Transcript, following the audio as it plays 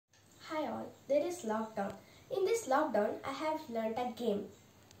there is lockdown. In this lockdown, I have learnt a game.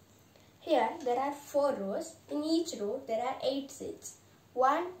 Here there are 4 rows. In each row there are 8 seats.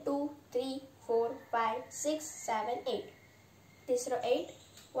 1, 2, 3, 4, 5, 6, 7, 8. This row 8.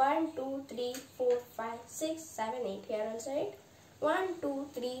 1, 2, 3, 4, 5, 6, 7, 8. Here also 8. 1, 2,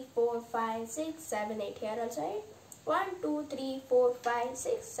 3, 4, 5, 6, 7, 8. Here also 8. 1, 2, 3, 4, 5,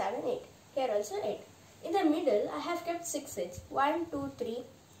 6, 7, 8. Here also 8. In the middle, I have kept 6 seats. 1, 2, 3,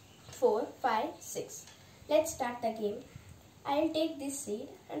 4, 5, 6. Let's start the game. I will take this seat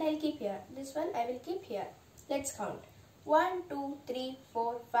and I will keep here. This one I will keep here. Let's count. 1, 2, 3,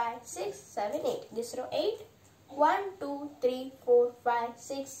 4, 5, 6, 7, 8. This row 8. 1, 2, 3, 4, 5,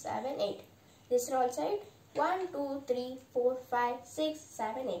 6, 7, 8. This row also 8. 1, 2, 3, 4, 5, 6,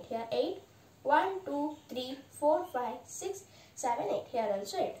 7, 8. Here 8. 1, 2, 3, 4, 5, 6, 7, 8. Here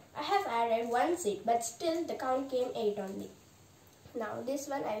also 8. I have added 1 seat, but still the count came 8 only. Now this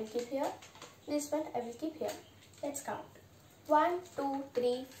one I will keep here. This one I will keep here. Let's count. 1, 2,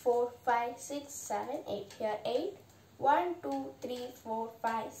 3, 4, 5, 6, 7, 8. Here 8. 1, 2, 3, 4,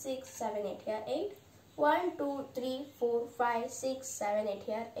 5, 6, 7, 8. Here 8. 1, 2, 3, 4, 5, 6, 7, 8.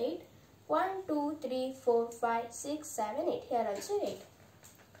 Here 8. 1, 2, 3, 4, 5, 6, 7, 8. Here also 8.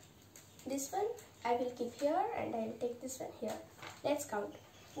 This one I will keep here and I will take this one here. Let's count.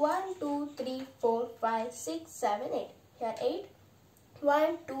 1, 2, 3, 4, 5, 6, 7, 8. Here 8.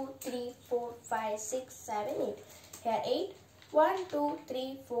 1, 2, 3, 4, 5, 6, 7, 8. Here 8. 1, 2,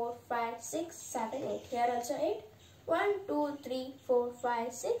 3, 4, 5, 6, 7, 8. Here also 8. 1, 2, 3, 4,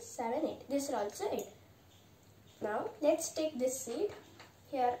 5, 6, 7, 8. This is also 8. Now let's take this seat.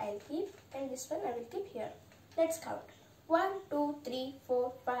 Here I will keep and this one I will keep here. Let's count. 1, 2, 3,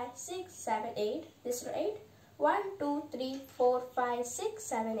 4, 5, 6, 7, 8. This row 8. 1, 2, 3, 4, 5, 6,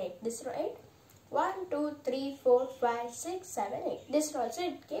 7, 8. This row 8. 1, 2, 3, 4, 5, 6, 7, 8. This row also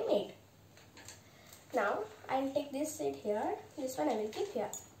it came 8. Now I will take this seat here. This one I will keep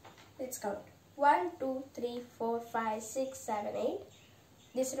here. Let's count. 1, 2, 3, 4, 5, 6, 7, 8.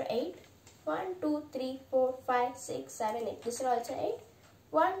 This row 8. 1, 2, 3, 4, 5, 6, 7, 8. This row also 8.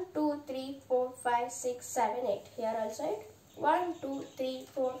 1, 2, 3, 4, 5, 6, 7, 8. Here also 8. 1, 2, 3,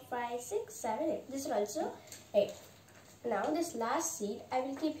 4, 5, 6, 7, 8. This is also 8. Now this last seat I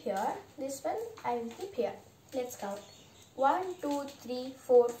will keep here. This one I will keep here. Let's count. 1, 2, 3,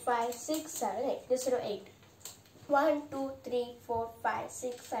 4, 5, 6, 7, 8. This row 8. 1, 2, 3, 4, 5,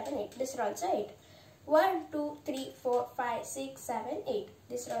 6, 7, 8. This row also 8. 1, 2, 3, 4, 5, 6, 7, 8.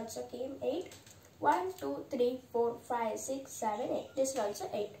 This row also came 8. 1, 2, 3, 4, 5, 6, 7, 8. This is also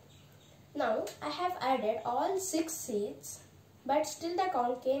 8. Now I have added all 6 seats, but still the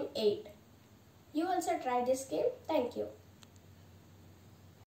count came 8. You also try this game. Thank you.